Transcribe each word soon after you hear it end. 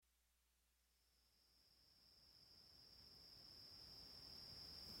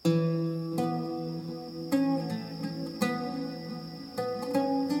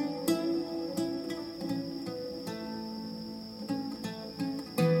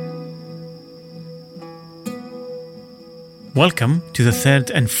Welcome to the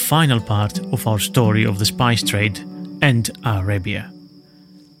third and final part of our story of the spice trade and Arabia.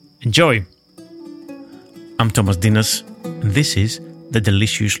 Enjoy! I'm Thomas Dinas, and this is the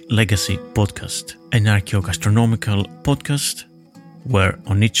Delicious Legacy Podcast, an archaeogastronomical podcast where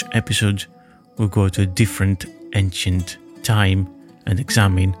on each episode we go to a different ancient time and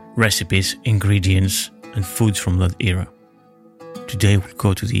examine recipes, ingredients and foods from that era. Today we'll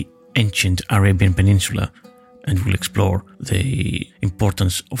go to the ancient Arabian Peninsula and we'll explore the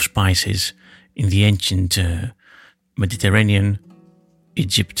importance of spices in the ancient Mediterranean,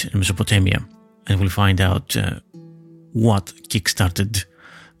 Egypt and Mesopotamia. And we'll find out what kickstarted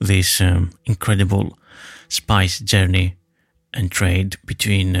this incredible spice journey and trade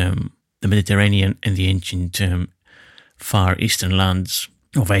between the Mediterranean and the ancient Far Eastern lands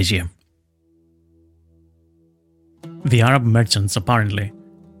of Asia. The Arab merchants apparently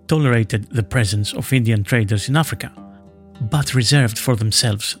tolerated the presence of Indian traders in Africa, but reserved for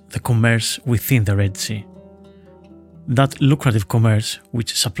themselves the commerce within the Red Sea. That lucrative commerce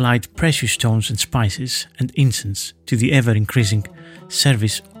which supplied precious stones and spices and incense to the ever-increasing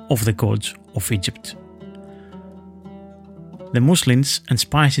service of the gods of Egypt. The muslins and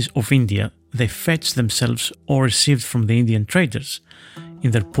spices of India they fetched themselves or received from the Indian traders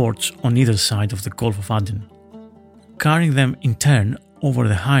in their ports on either side of the Gulf of Aden, carrying them in turn over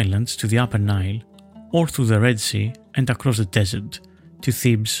the highlands to the Upper Nile or through the Red Sea and across the desert to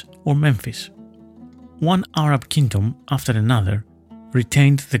Thebes or Memphis. One Arab kingdom after another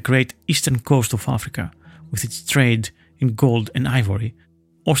retained the great eastern coast of Africa with its trade in gold and ivory,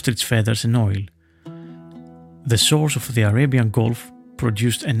 ostrich feathers and oil. The source of the Arabian Gulf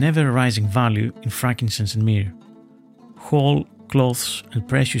produced an ever-rising value in frankincense and myrrh. Whole cloths and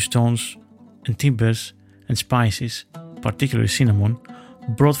precious stones and timbers and spices, particularly cinnamon,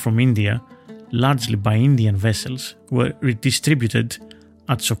 brought from India, largely by Indian vessels, were redistributed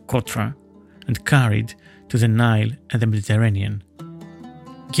at Socotra and carried to the Nile and the Mediterranean.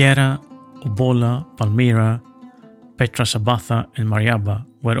 Gera, Obola, Palmyra, Petra Sabbatha and Mariaba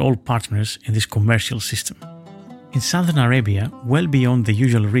were all partners in this commercial system. In southern Arabia, well beyond the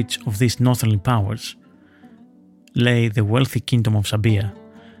usual reach of these northerly powers, lay the wealthy kingdom of Sabia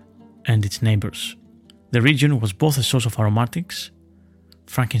and its neighbours. The region was both a source of aromatics,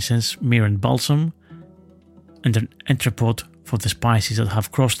 frankincense, myrrh and balsam, and an entrepot for the spices that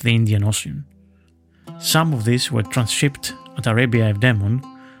have crossed the Indian Ocean. Some of these were transshipped at Arabia Evdemon,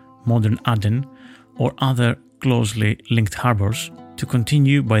 modern Aden, or other closely linked harbours to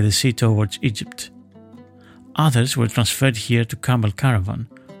continue by the sea towards Egypt. Others were transferred here to camel caravan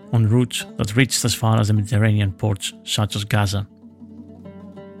on routes that reached as far as the Mediterranean ports such as Gaza.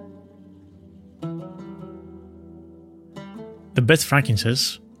 The best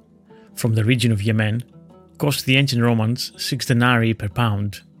frankincense from the region of Yemen cost the ancient Romans 6 denarii per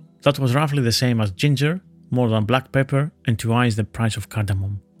pound. That was roughly the same as ginger, more than black pepper, and twice the price of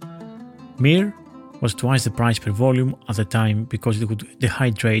cardamom. Myrrh was twice the price per volume at the time because it would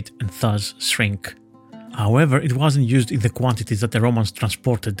dehydrate and thus shrink. However, it wasn't used in the quantities that the Romans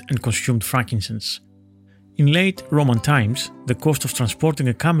transported and consumed frankincense. In late Roman times, the cost of transporting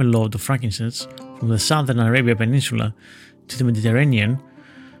a camel load of frankincense from the southern Arabian Peninsula to the Mediterranean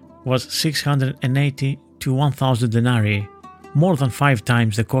was 680 to 1,000 denarii, more than 5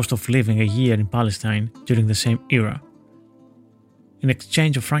 times the cost of living a year in Palestine during the same era. In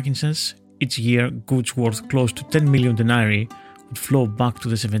exchange of frankincense, each year goods worth close to 10 million denarii would flow back to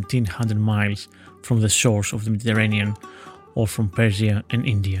the 1700 miles from the source of the Mediterranean or from Persia and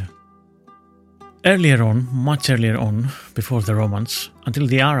India. Much earlier on, before the Romans, until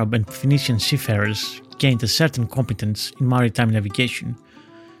the Arab and Phoenician seafarers gained a certain competence in maritime navigation,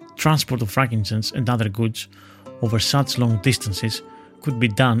 transport of frankincense and other goods over such long distances could be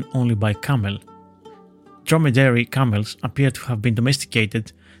done only by camel. Dromedary camels appear to have been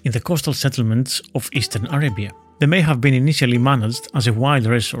domesticated in the coastal settlements of eastern Arabia. They may have been initially managed as a wild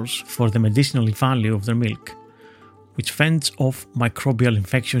resource for the medicinal value of their milk, which fends off microbial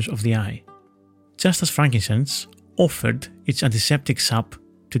infections of the eye. Just as frankincense offered its antiseptic sap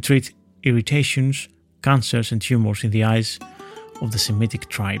to treat irritations, cancers and tumours in the eyes of the Semitic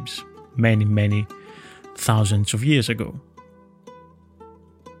tribes many thousands of years ago.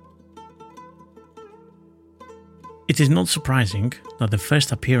 It is not surprising that the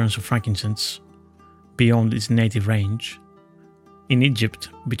first appearance of frankincense beyond its native range in Egypt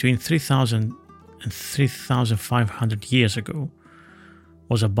between 3000 and 3500 years ago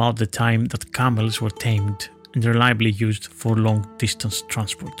was about the time that camels were tamed and reliably used for long-distance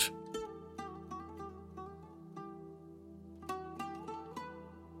transport.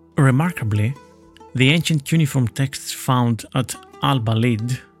 Remarkably, The ancient cuneiform texts found at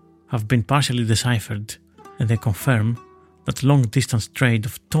Al-Balid have been partially deciphered, and they confirm that long-distance trade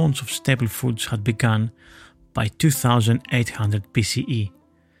of tons of staple foods had begun by 2800 BCE.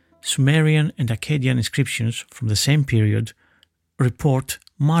 Sumerian and Akkadian inscriptions from the same period report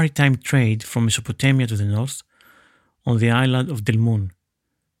maritime trade from Mesopotamia to the north on the island of Delmun,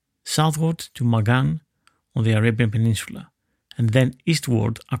 southward to Magan on the Arabian Peninsula, and then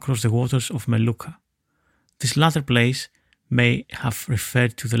eastward across the waters of Melucca. This latter place may have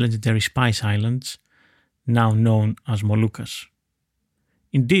referred to the legendary Spice Islands, now known as Moluccas.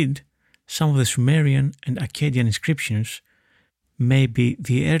 Indeed, some of the Sumerian and Akkadian inscriptions may be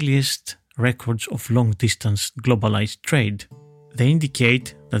the earliest records of long-distance globalized trade. They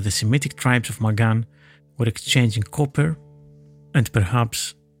indicate that the Semitic tribes of Magan were exchanging copper and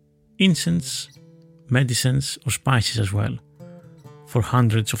perhaps incense, medicines or spices as well, for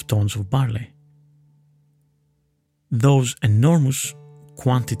hundreds of tons of barley. Those enormous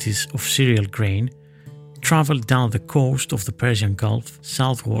quantities of cereal grain traveled down the coast of the Persian Gulf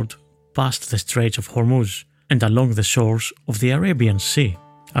southward past the Straits of Hormuz and along the shores of the Arabian Sea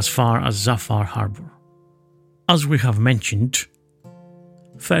as far as Zafar Harbor. As we have mentioned,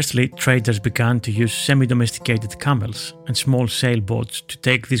 firstly, traders began to use semi-domesticated camels and small sailboats to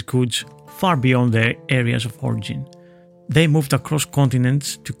take these goods far beyond their areas of origin. They moved across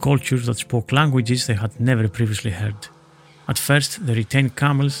continents to cultures that spoke languages they had never previously heard. At first, they retained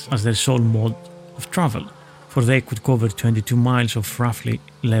camels as their sole mode of travel, for they could cover 22 miles of roughly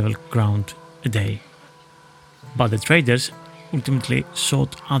level ground a day. But the traders ultimately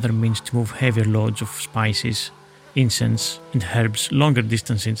sought other means to move heavier loads of spices, incense and herbs longer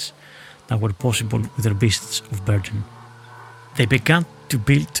distances than were possible with their beasts of burden. They began to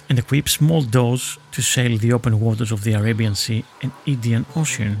build and equip small dhows to sail the open waters of the Arabian Sea and Indian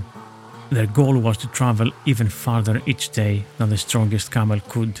Ocean. Their goal was to travel even farther each day than the strongest camel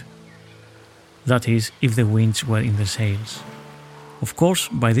could. That is, if the winds were in their sails. Of course,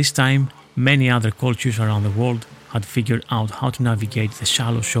 by this time, many other cultures around the world had figured out how to navigate the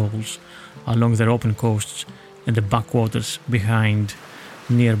shallow shoals along their open coasts and the backwaters behind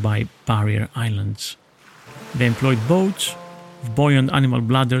nearby barrier islands. They employed boats with buoyant animal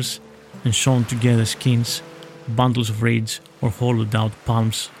bladders and sewn together skins, bundles of reeds, or hollowed out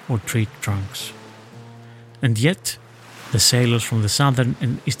palms or tree trunks. And yet, the sailors from the southern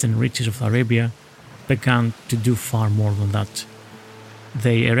and eastern reaches of Arabia began to do far more than that.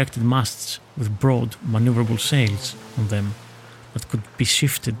 They erected masts with broad, maneuverable sails on them that could be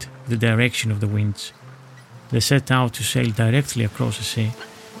shifted with the direction of the winds. They set out to sail directly across the sea,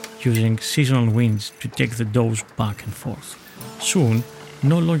 using seasonal winds to take the dhows back and forth. Soon,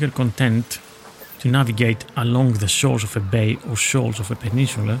 no longer content to navigate along the shores of a bay or shoals of a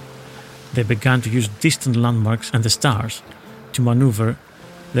peninsula, they began to use distant landmarks and the stars to maneuver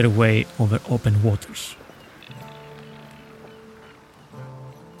their way over open waters.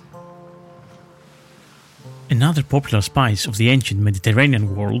 Another popular spice of the ancient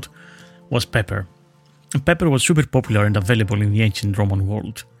Mediterranean world was pepper. Pepper was super popular and available in the ancient Roman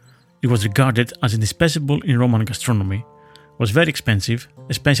world. It was regarded as indispensable in Roman gastronomy, was very expensive,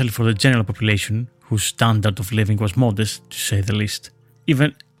 especially for the general population whose standard of living was modest, to say the least.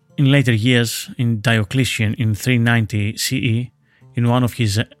 Even in later years, in Diocletian in 390 CE, in one of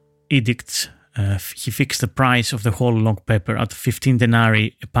his edicts, he fixed the price of the whole long pepper at 15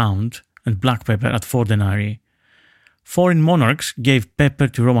 denarii a pound and black pepper at 4 denarii. Foreign monarchs gave pepper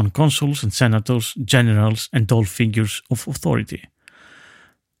to Roman consuls and senators, generals, and all figures of authority.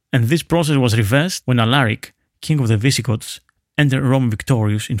 And this process was reversed when Alaric, king of the Visigoths, entered Rome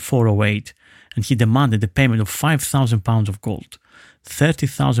victorious in 408, and he demanded the payment of 5,000 pounds of gold,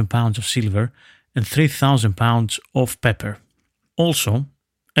 30,000 pounds of silver, and 3,000 pounds of pepper. Also,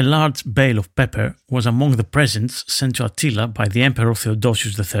 a large bale of pepper was among the presents sent to Attila by the Emperor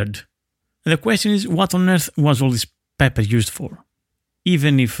Theodosius III. And the question is, what on earth was all this pepper used for?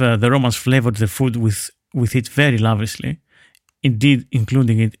 Even if the Romans flavored the food with it very lavishly, indeed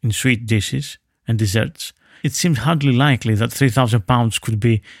including it in sweet dishes and desserts, it seemed hardly likely that 3,000 pounds could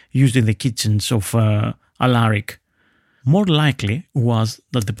be used in the kitchens of Alaric. More likely was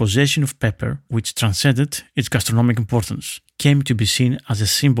that the possession of pepper, which transcended its gastronomic importance, came to be seen as a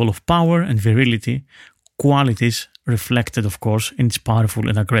symbol of power and virility, qualities reflected, of course, in its powerful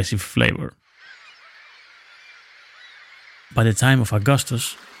and aggressive flavor. By the time of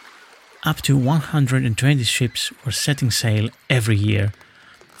Augustus, up to 120 ships were setting sail every year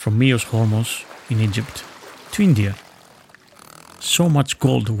from Myos Hormos in Egypt to India. So much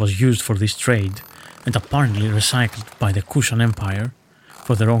gold was used for this trade and apparently recycled by the Kushan Empire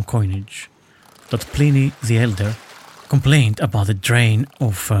for their own coinage. that Pliny the Elder complained about the drain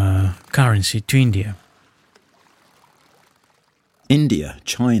of currency to India. India,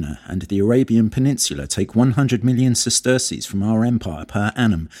 China, and the Arabian Peninsula take 100 million sesterces from our empire per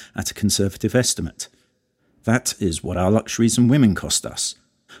annum at a conservative estimate. That is what our luxuries and women cost us.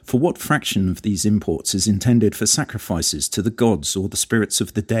 For what fraction of these imports is intended for sacrifices to the gods or the spirits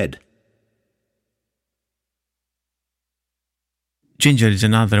of the dead? Ginger is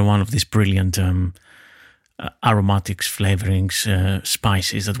another one of these brilliant aromatics, flavorings,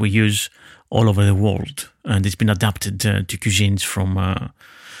 spices that we use all over the world, and it's been adapted to cuisines from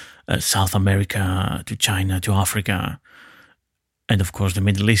South America to China to Africa, and of course the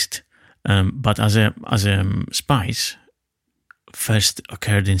Middle East. But as a spice, first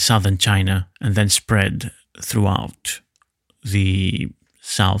occurred in southern China and then spread throughout the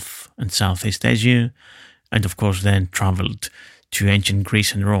South and Southeast Asia, and of course then travelled to ancient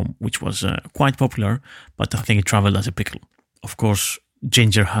Greece and Rome, which was quite popular, but I think it travelled as a pickle. Of course,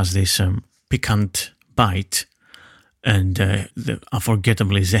 ginger has this piquant bite and the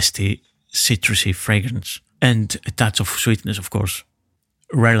unforgettably zesty, citrusy fragrance, and a touch of sweetness, of course.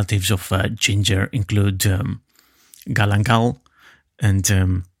 Relatives of ginger include galangal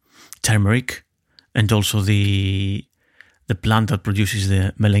and turmeric, and also the plant that produces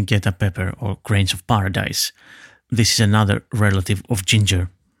the melanchetta pepper or grains of paradise. This is another relative of ginger.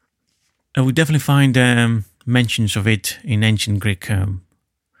 And we definitely find mentions of it in ancient Greek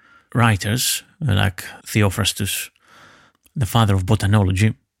writers like Theophrastus, the father of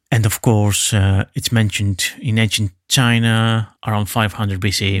botanology. And of course, it's mentioned in ancient China around 500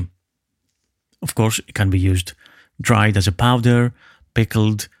 BCE. Of course, it can be used dried as a powder,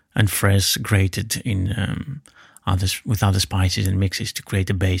 pickled, and fresh grated in with other spices and mixes to create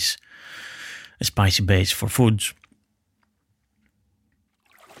a spicy base for foods.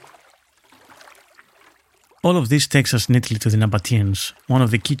 All of this takes us neatly to the Nabateans, one of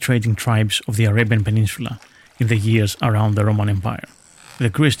the key trading tribes of the Arabian Peninsula in the years around the Roman Empire. They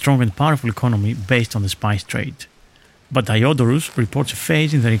grew a strong and powerful economy based on the spice trade. But Diodorus reports a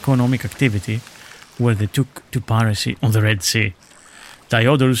phase in their economic activity where they took to piracy on the Red Sea.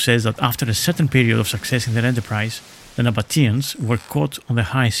 Diodorus says that after a certain period of success in their enterprise, the Nabateans were caught on the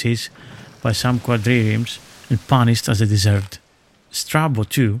high seas by some quadriremes and punished as they deserved. Strabo,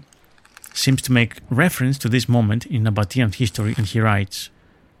 too, seems to make reference to this moment in Nabatean history, and he writes,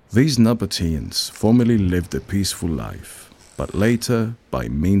 "These Nabateans formerly lived a peaceful life, but later, by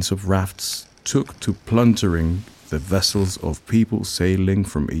means of rafts, took to plundering the vessels of people sailing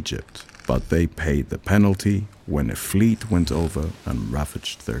from Egypt. But they paid the penalty when a fleet went over and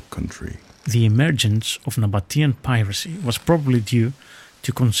ravaged their country." The emergence of Nabatean piracy was probably due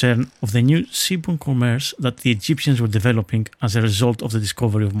to concern of the new seaborne commerce that the Egyptians were developing as a result of the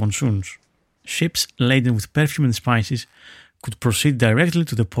discovery of monsoons. Ships laden with perfume and spices could proceed directly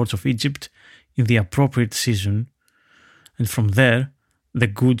to the ports of Egypt in the appropriate season, and from there the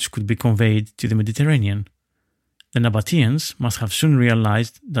goods could be conveyed to the Mediterranean. The Nabateans must have soon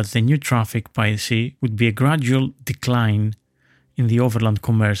realized that the new traffic by sea would be a gradual decline in the overland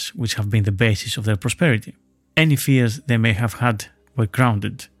commerce which have been the basis of their prosperity. Any fears they may have had were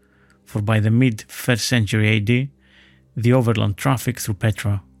grounded, for by the mid-1st century AD, the overland traffic through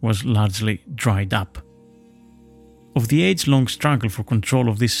Petra was largely dried up. Of the age-long struggle for control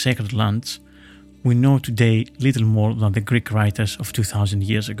of these sacred lands, we know today little more than the Greek writers of 2000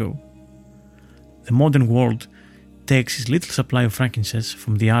 years ago. The modern world takes its little supply of frankincense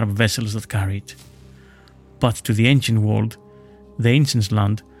from the Arab vessels that carry it. But to the ancient world, the incense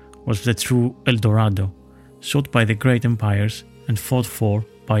land was the true El Dorado, sought by the great empires and fought for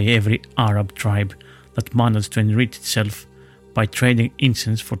by every Arab tribe that managed to enrich itself by trading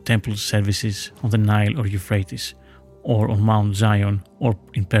incense for temple services on the Nile or Euphrates, or on Mount Zion, or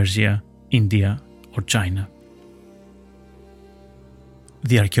in Persia, India, or China.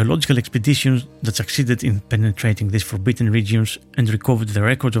 The archaeological expeditions that succeeded in penetrating these forbidden regions and recovered the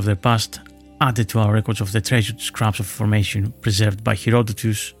records of their past added to our records of the treasured scraps of formation preserved by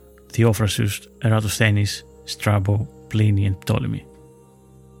Herodotus, Theophrastus, Eratosthenes, Strabo, Pliny, and Ptolemy.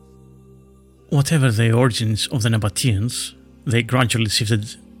 Whatever the origins of the Nabateans, they gradually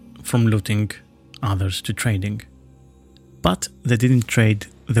shifted from looting others to trading. But they didn't trade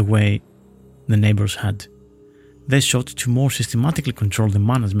the way the neighbors had. They sought to more systematically control the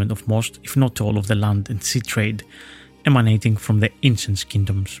management of most, if not all, of the land and sea trade emanating from the incense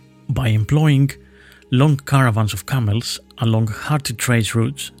kingdoms. By employing long caravans of camels along hard-to-trace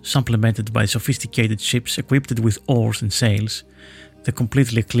routes, supplemented by sophisticated ships equipped with oars and sails, they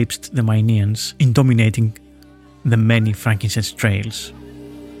completely eclipsed the Mynenaeans in dominating the many frankincense trails.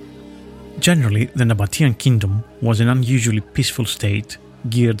 Generally, the Nabatean kingdom was an unusually peaceful state,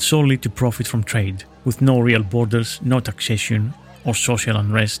 geared solely to profit from trade, with no real borders, no taxation or social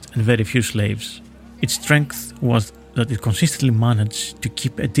unrest, and very few slaves. Its strength was that it consistently managed to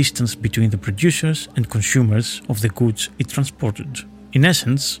keep a distance between the producers and consumers of the goods it transported. In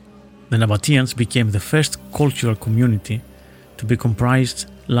essence, the Nabateans became the first cultural community to be comprised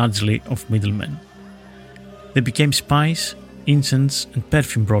largely of middlemen. They became spice, incense, and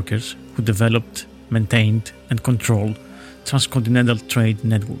perfume brokers who developed, maintained, and controlled transcontinental trade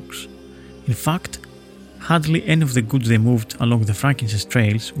networks. In fact, hardly any of the goods they moved along the frankincense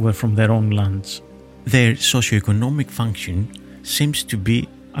trails were from their own lands. Their socio-economic function seems to be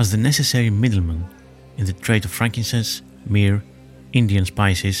as the necessary middleman in the trade of frankincense, myrrh, Indian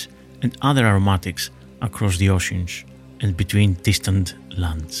spices, and other aromatics across the oceans and between distant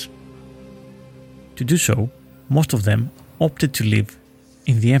lands. To do so, most of them opted to live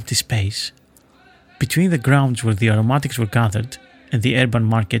in the empty space between the grounds where the aromatics were gathered and the urban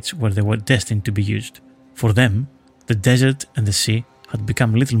markets where they were destined to be used. For them, the desert and the sea had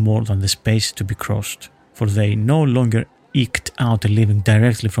become little more than the space to be crossed, for they no longer eked out a living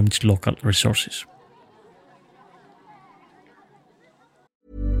directly from its local resources.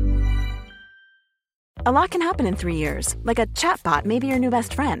 A lot can happen in 3 years, like a chatbot may be your new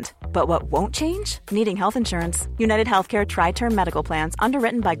best friend. But what won't change? Needing health insurance. United Healthcare Tri-Term Medical Plans,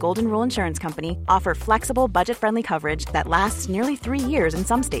 underwritten by Golden Rule Insurance Company, offer flexible, budget-friendly coverage that lasts nearly 3 years in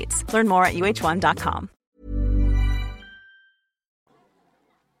some states. Learn more at uh1.com.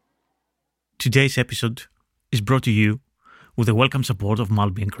 Today's episode is brought to you with the welcome support of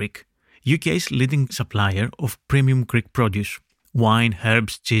Malby & Creek, UK's leading supplier of premium Greek produce, wine,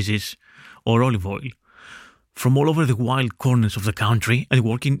 herbs, cheeses, or olive oil, from all over the wild corners of the country and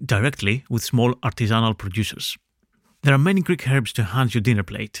working directly with small artisanal producers. There are many Greek herbs to enhance your dinner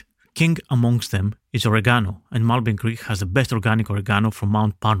plate. King amongst them is oregano, and Malby & Creek has the best organic oregano from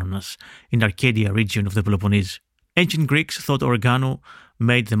Mount Parnassus in the Arcadia region of the Peloponnese. Ancient Greeks thought oregano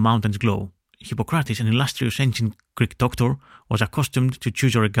made the mountains glow. Hippocrates, an illustrious ancient Greek doctor, was accustomed to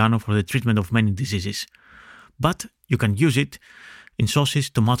choose oregano for the treatment of many diseases. But you can use it in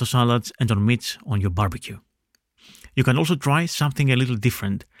sauces, tomato salads, and on meats on your barbecue. You can also try something a little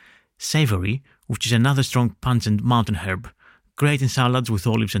different, savory, which is another strong pungent mountain herb, great in salads with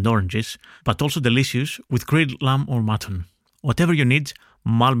olives and oranges, but also delicious with grilled lamb or mutton. Whatever you need,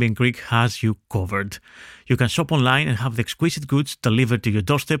 Malby & Creek has you covered. You can shop online and have the exquisite goods delivered to your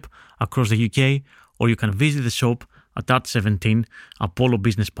doorstep across the UK, or you can visit the shop at Art 17, Apollo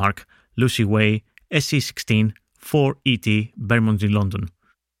Business Park, Lucy Way, SE16, 4ET, Bermondsey, London.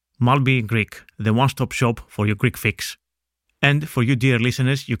 Malby & Creek, the one-stop shop for your Greek fix. And for you dear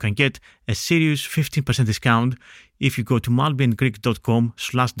listeners, you can get a serious 15% discount if you go to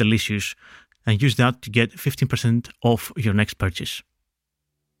malbyandgreek.com/delicious and use that to get 15% off your next purchase.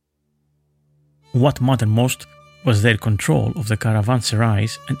 What mattered most was their control of the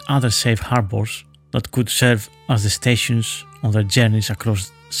caravanserais and other safe harbours that could serve as the stations on their journeys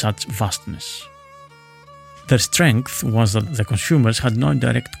across such vastness. Their strength was that the consumers had no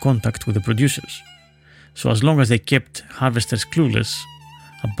direct contact with the producers, so as long as they kept harvesters clueless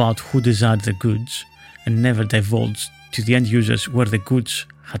about who desired the goods and never divulged to the end users where the goods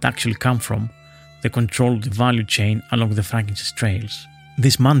had actually come from, they controlled the value chain along the frankincense trails.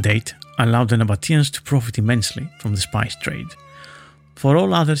 This mandate allowed the Nabateans to profit immensely from the spice trade, for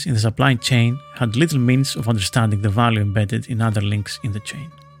all others in the supply chain had little means of understanding the value embedded in other links in the chain.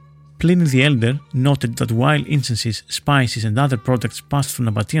 Pliny the Elder noted that while incenses, spices and other products passed through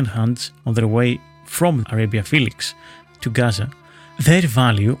Nabatean hands on their way from Arabia Felix to Gaza, their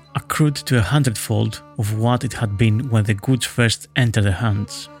value accrued to 100-fold of what it had been when the goods first entered their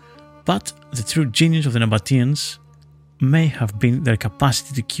hands. But the true genius of the Nabateans may have been their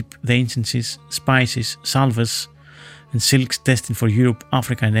capacity to keep the incenses, spices, salves, and silks destined for Europe,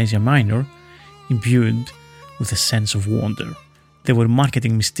 Africa, and Asia Minor imbued with a sense of wonder. They were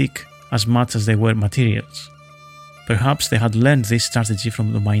marketing mystique as much as they were materials. Perhaps they had learned this strategy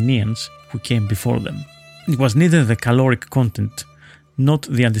from the Mynians who came before them. It was neither the caloric content, not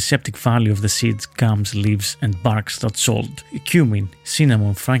the antiseptic value of the seeds, gums, leaves, and barks that sold cumin,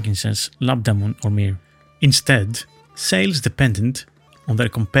 cinnamon, frankincense, labdamun, or myrrh. Instead, sales depended on their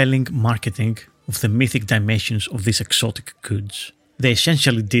compelling marketing of the mythic dimensions of these exotic goods. They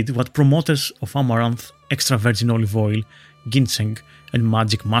essentially did what promoters of amaranth, extra virgin olive oil, ginseng, and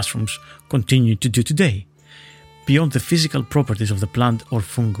magic mushrooms continue to do today. Beyond the physical properties of the plant or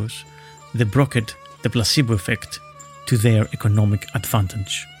fungus, they brokered the placebo effect to their economic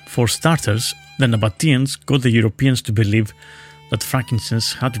advantage. For starters, the Nabateans got the Europeans to believe that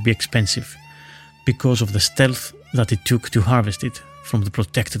frankincense had to be expensive because of the stealth that it took to harvest it from the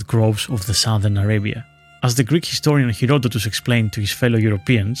protected groves of the southern Arabia. As the Greek historian Herodotus explained to his fellow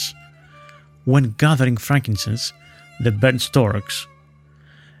Europeans, when gathering frankincense, they burn storax,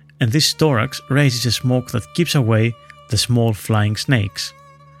 and this storax raises a smoke that keeps away the small flying snakes.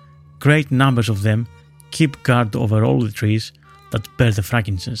 Great numbers of them keep guard over all the trees that bear the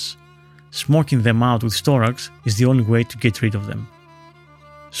frankincense. Smoking them out with storax is the only way to get rid of them.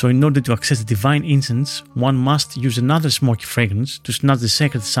 So in order to access the divine incense, one must use another smoky fragrance to snatch the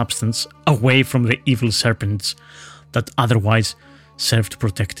sacred substance away from the evil serpents that otherwise serve to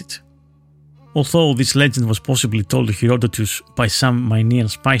protect it. Although this legend was possibly told to Herodotus by some Minean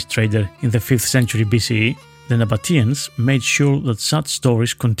spice trader in the 5th century BCE, the Nabateans made sure that such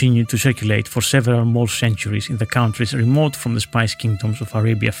stories continued to circulate for several more centuries in the countries remote from the spice kingdoms of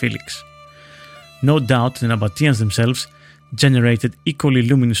Arabia Felix. No doubt the Nabateans themselves generated equally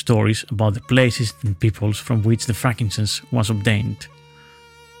luminous stories about the places and peoples from which the frankincense was obtained.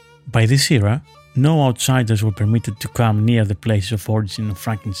 By this era, no outsiders were permitted to come near the places of origin of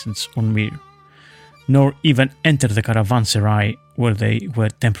frankincense or myrrh, nor even enter the caravanserai where they were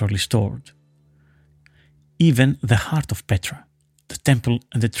temporarily stored. Even the heart of Petra, the temple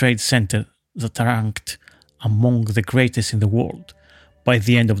and the trade center that ranked among the greatest in the world by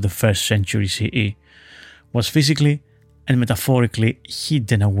the end of the 1st century CE, was physically and metaphorically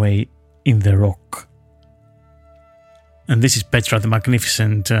hidden away in the rock. And this is Petra the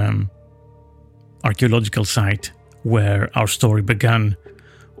Magnificent, archaeological site where our story began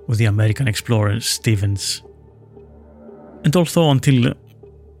with the American explorer Stevens. And although until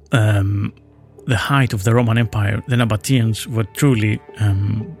the height of the Roman Empire, the Nabateans were truly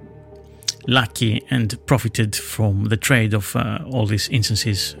lucky and profited from the trade of all these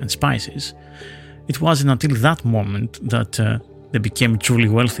incenses and spices, it wasn't until that moment that they became truly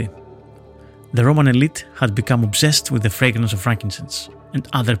wealthy. The Roman elite had become obsessed with the fragrance of frankincense and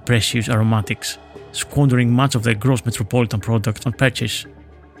other precious aromatics, squandering much of their gross metropolitan product on purchase.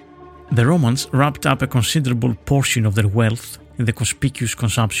 The Romans wrapped up a considerable portion of their wealth in the conspicuous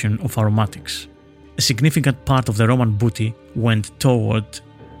consumption of aromatics. A significant part of the Roman booty went toward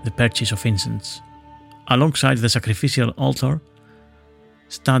the purchase of incense. Alongside the sacrificial altar,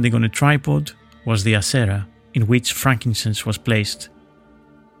 standing on a tripod, was the asera in which frankincense was placed.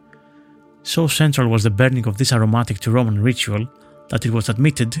 So central was the burning of this aromatic to Roman ritual that it was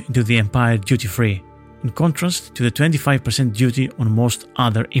admitted into the empire duty-free, in contrast to the 25% duty on most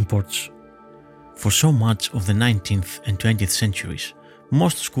other imports. For so much of the 19th and 20th centuries,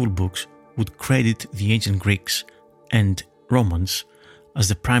 most school books would credit the ancient Greeks and Romans as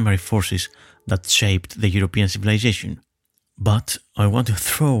the primary forces that shaped the European civilization. But I want to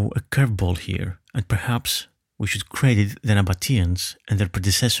throw a curveball here, and perhaps we should credit the Nabateans and their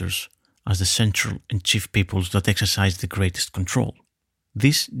predecessors as the central and chief peoples that exercised the greatest control.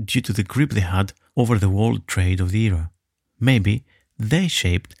 This due to the grip they had over the world trade of the era. Maybe they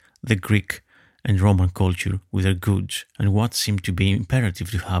shaped the Greek and Roman culture with their goods and what seemed to be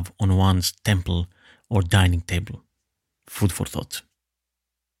imperative to have on one's temple or dining table. Food for thought.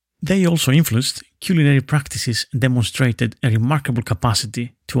 They also influenced culinary practices and demonstrated a remarkable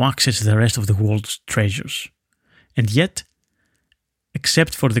capacity to access the rest of the world's treasures. And yet,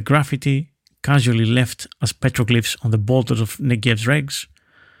 except for the graffiti casually left as petroglyphs on the boulders of Negev's regs,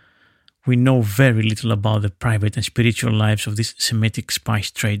 we know very little about the private and spiritual lives of these Semitic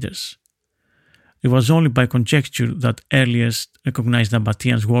spice traders. It was only by conjecture that earliest recognized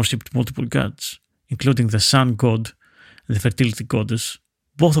Nabateans worshipped multiple gods, including the sun god and the fertility goddess.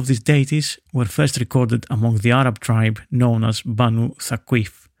 Both of these deities were first recorded among the Arab tribe known as Banu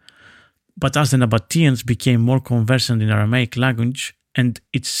Thaqif. But as the Nabateans became more conversant in Aramaic language and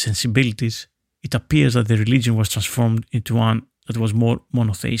its sensibilities, it appears that the religion was transformed into one that was more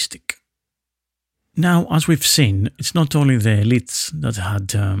monotheistic. Now, as we've seen, it's not only the elites that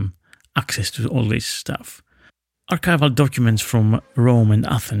had access to all this stuff. Archival documents from Rome and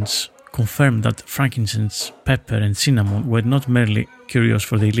Athens confirm that frankincense, pepper and cinnamon were not merely curios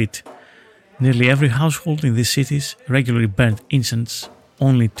for the elite. Nearly every household in these cities regularly burned incense,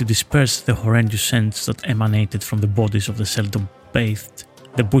 only to disperse the horrendous scents that emanated from the bodies of the seldom bathed,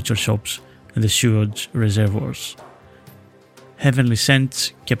 the butcher shops and the sewage reservoirs. Heavenly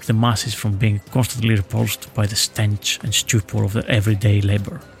scents kept the masses from being constantly repulsed by the stench and stupor of their everyday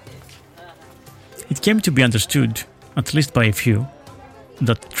labor. It came to be understood, at least by a few,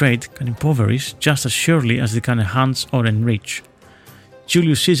 that trade can impoverish just as surely as they can enhance or enrich.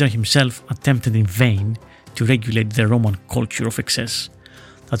 Julius Caesar himself attempted in vain to regulate the Roman culture of excess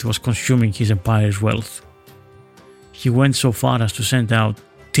that was consuming his empire's wealth. He went so far as to send out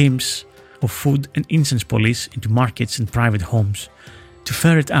teams of food and incense police into markets and private homes to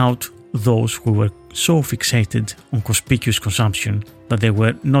ferret out those who were so fixated on conspicuous consumption that they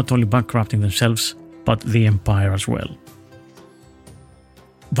were not only bankrupting themselves but the empire as well.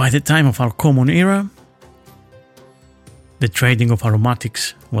 By the time of our common era, the trading of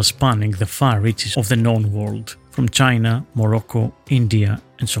aromatics was spanning the far reaches of the known world, from China, Morocco, India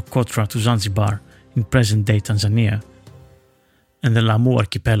and Socotra to Zanzibar in present-day Tanzania, and the Lamu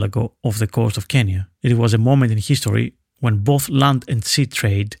archipelago off the coast of Kenya. It was a moment in history when both land and sea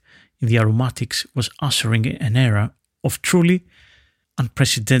trade in the aromatics was ushering an era of truly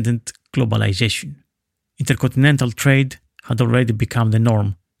unprecedented globalization. Intercontinental trade had already become the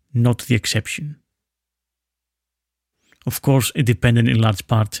norm, not the exception. Of course, it depended in large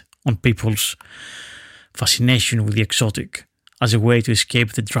part on people's fascination with the exotic as a way to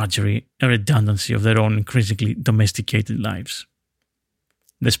escape the drudgery and redundancy of their own increasingly domesticated lives.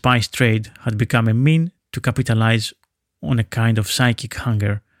 The spice trade had become a mean to capitalize on a kind of psychic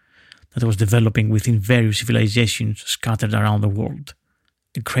hunger that was developing within various civilizations scattered around the world,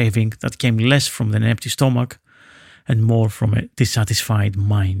 a craving that came less from an empty stomach and more from a dissatisfied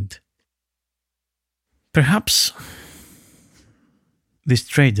mind. Perhaps these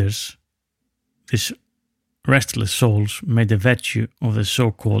traders, these restless souls, made a virtue of the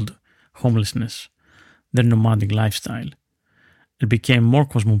so-called homelessness, their nomadic lifestyle, and became more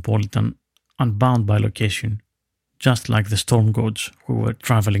cosmopolitan, unbound by location, just like the storm gods who were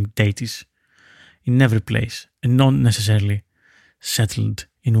traveling deities in every place and not necessarily settled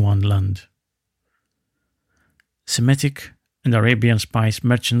in one land. Semitic and Arabian spice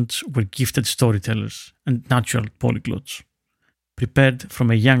merchants were gifted storytellers and natural polyglots, prepared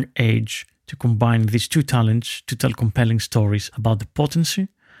from a young age to combine these two talents to tell compelling stories about the potency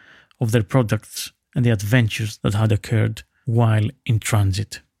of their products and the adventures that had occurred while in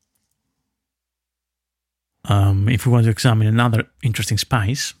transit. If we want to examine another interesting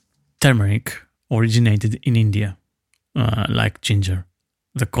spice, turmeric originated in India, like ginger.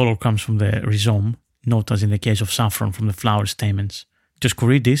 The color comes from the rhizome, not as in the case of saffron from the flower stamens.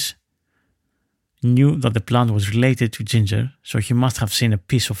 Dioscorides knew that the plant was related to ginger, so he must have seen a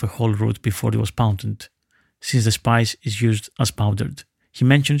piece of a whole root before it was pounded, since the spice is used as powdered. He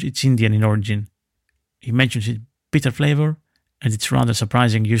mentions it's Indian in origin. He mentions its bitter flavor and its rather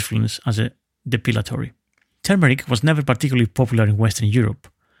surprising usefulness as a depilatory. Turmeric was never particularly popular in Western Europe.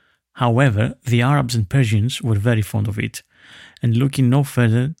 However, the Arabs and Persians were very fond of it, and looking no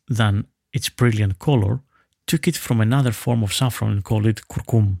further than its brilliant color, took it from another form of saffron and called it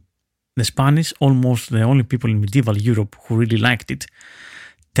curcum. The Spanish, almost the only people in medieval Europe who really liked it,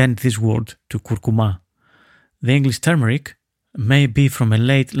 turned this word to curcuma. The English turmeric may be from a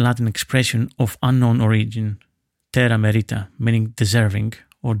late Latin expression of unknown origin, terra merita, meaning deserving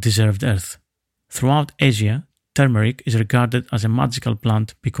or deserved earth. Throughout Asia, turmeric is regarded as a magical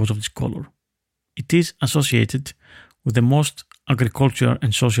plant because of its color. It is associated with the most agricultural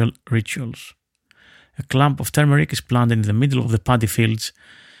and social rituals. A clump of turmeric is planted in the middle of the paddy fields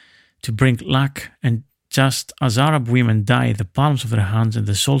to bring luck, and just as Arab women dye the palms of their hands and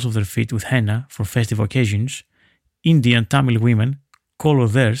the soles of their feet with henna for festive occasions, Indian Tamil women color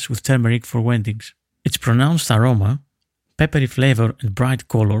theirs with turmeric for weddings. Its pronounced aroma, peppery flavor and bright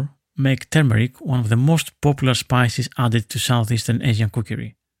color make turmeric one of the most popular spices added to Southeastern Asian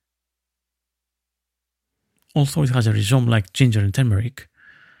cookery. Although it has a rhizome like ginger and turmeric,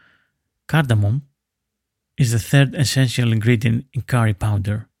 cardamom is the third essential ingredient in curry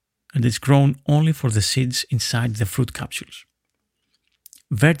powder, and it's grown only for the seeds inside the fruit capsules.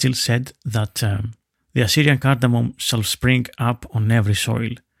 Virgil said that the Assyrian cardamom shall spring up on every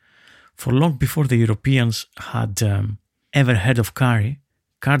soil. For long before the Europeans had ever heard of curry,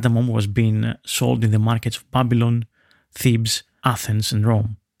 cardamom was being sold in the markets of Babylon, Thebes, Athens and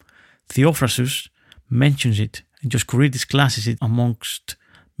Rome. Theophrastus mentions it, and Dioscorides classes it amongst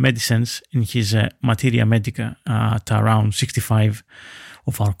medicines in his Materia Medica at around 65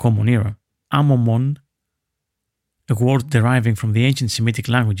 of our common era. Amomon, a word deriving from the ancient Semitic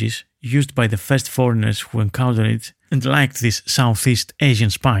languages used by the first foreigners who encountered it and liked this Southeast Asian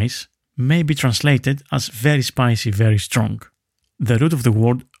spice, may be translated as very spicy, very strong. The root of the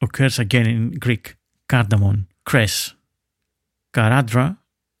word occurs again in Greek, cardamon, cress. Karadra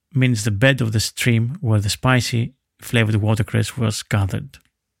means the bed of the stream where the spicy flavored watercress was gathered.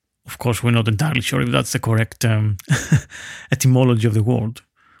 Of course, we're not entirely sure if that's the correct etymology of the word,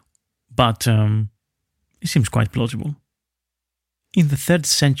 but it seems quite plausible. In the 3rd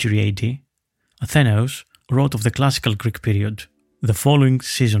century AD, Athenaeus wrote of the classical Greek period. The following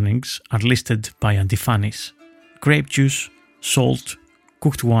seasonings are listed by Antiphanes: grape juice, salt,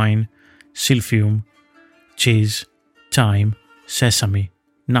 cooked wine, silphium, cheese, thyme, sesame,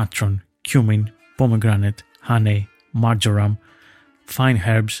 natron, cumin, pomegranate, honey, marjoram, fine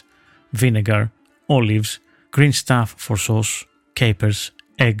herbs, vinegar, olives, green stuff for sauce, capers,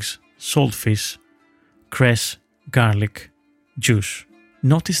 eggs, salt fish, cress, garlic, juice.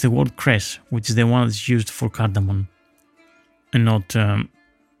 Notice the word cress, which is the one that's used for cardamom, and not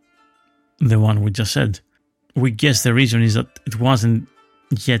the one we just said. We guess the reason is that it wasn't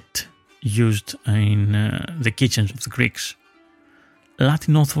yet used in the kitchens of the Greeks.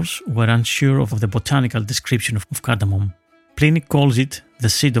 Latin authors were unsure of the botanical description of cardamom. Pliny calls it the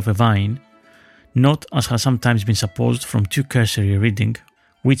seed of a vine, not as has sometimes been supposed from too cursory reading,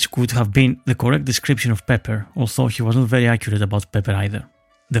 which could have been the correct description of pepper, although he wasn't very accurate about pepper either.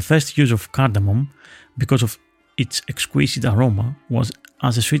 The first use of cardamom, because of its exquisite aroma, was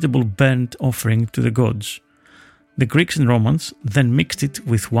as a suitable burnt offering to the gods. The Greeks and Romans then mixed it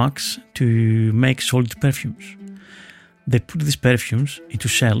with wax to make solid perfumes. They put these perfumes into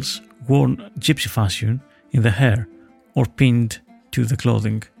shells worn gypsy fashion in the hair or pinned to the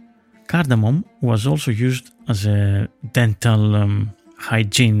clothing. Cardamom was also used as a dental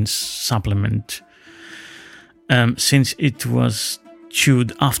hygiene supplement, since it was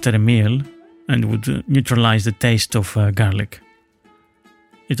chewed after a meal and would neutralize the taste of garlic.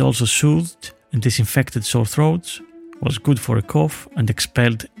 It also soothed and disinfected sore throats, was good for a cough, and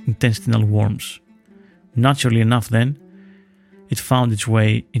expelled intestinal worms. Naturally enough then, it found its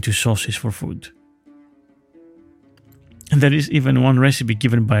way into sauces for food. And there is even one recipe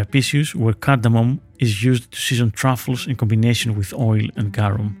given by Apicius where cardamom is used to season truffles in combination with oil and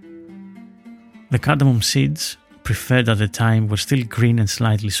garum. The cardamom seeds, preferred at the time, were still green and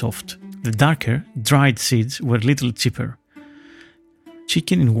slightly soft. The darker, dried seeds were a little cheaper.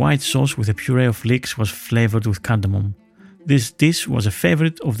 Chicken in white sauce with a puree of leeks was flavored with cardamom. This dish was a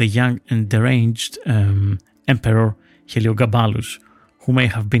favorite of the young and deranged Emperor Heliogabalus, who may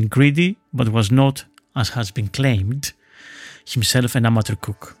have been greedy but was not, as has been claimed, himself an amateur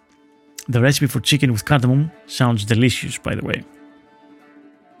cook. The recipe for chicken with cardamom sounds delicious, by the way.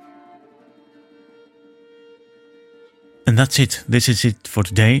 And that's it. This is it for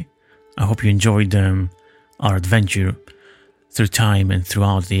today. I hope you enjoyed our adventure through time and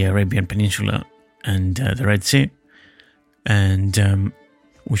throughout the Arabian Peninsula and the Red Sea. And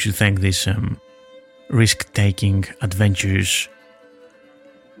we should thank these risk-taking, adventurous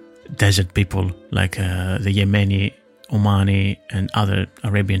desert people like the Yemeni, Omani and other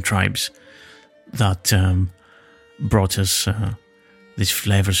Arabian tribes that brought us these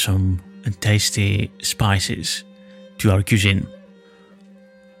flavoursome and tasty spices to our cuisine.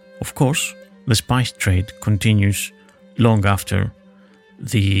 Of course, the spice trade continues long after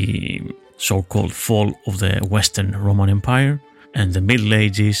the so-called fall of the Western Roman Empire and the Middle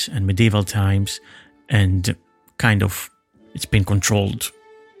Ages and medieval times, and kind of it's been controlled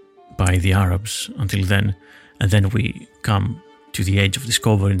by the Arabs until then. And then we come to the age of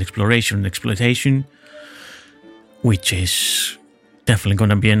discovery and exploration and exploitation, which is definitely going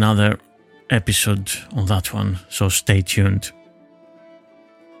to be another episode on that one, so stay tuned.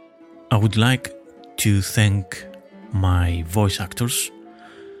 I would like to thank my voice actors,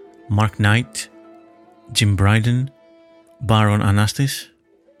 Mark Knight, Jim Bryden, Baron Anastis,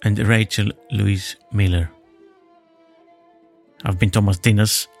 and Rachel Louise Miller. I've been Thomas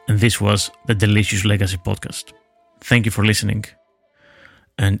Dinas, and this was the Delicious Legacy Podcast. Thank you for listening,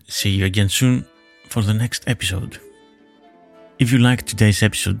 and see you again soon for the next episode. If you liked today's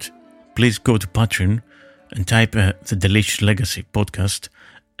episode, please go to Patreon and type the Delicious Legacy Podcast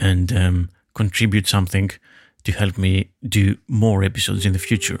and contribute something to help me do more episodes in the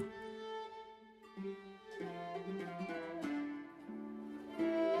future.